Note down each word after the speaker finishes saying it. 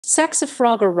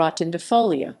Saxifraga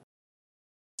rotundifolia.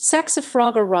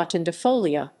 Saxifraga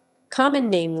rotundifolia, common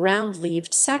name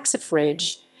round-leaved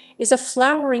saxifrage, is a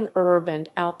flowering herb and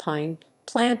alpine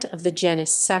plant of the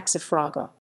genus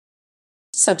Saxifraga.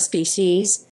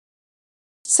 Subspecies: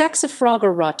 Saxifraga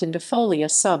rotundifolia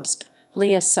subsp.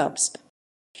 Lea subsp.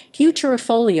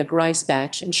 Futurifolia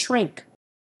grisebatch and shrink.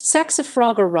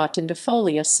 Saxifraga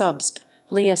rotundifolia subsp.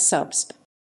 Lea subsp.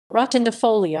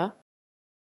 Rotundifolia.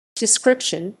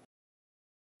 Description: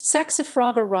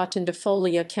 Saxifraga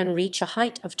rotundifolia can reach a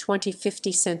height of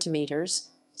 20-50 centimeters,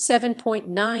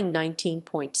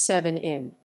 7.9–19.7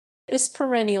 in. This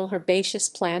perennial herbaceous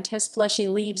plant has fleshy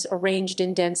leaves arranged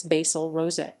in dense basal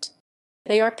rosette.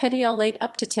 They are petiolate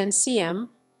up to 10 cm,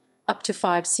 up to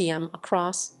 5 cm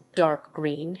across, dark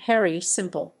green, hairy,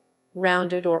 simple,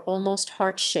 rounded or almost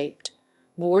heart-shaped,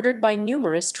 bordered by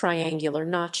numerous triangular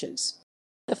notches.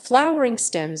 The flowering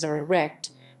stems are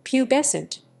erect,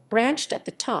 pubescent, branched at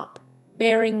the top,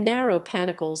 bearing narrow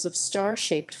panicles of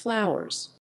star-shaped flowers.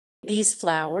 These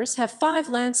flowers have 5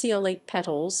 lanceolate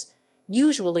petals,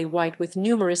 usually white with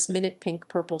numerous minute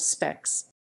pink-purple specks.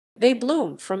 They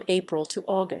bloom from April to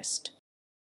August.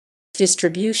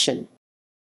 Distribution: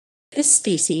 This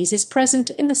species is present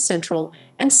in the Central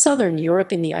and Southern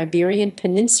Europe, in the Iberian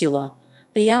Peninsula,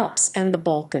 the Alps, and the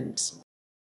Balkans.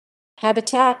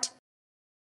 Habitat: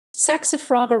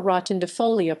 Saxifraga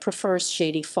rotundifolia prefers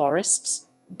shady forests,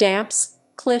 damps,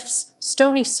 cliffs,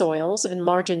 stony soils, and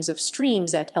margins of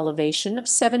streams at elevation of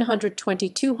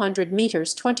 720–200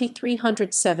 meters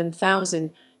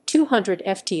 (2,307,200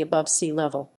 ft) above sea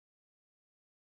level.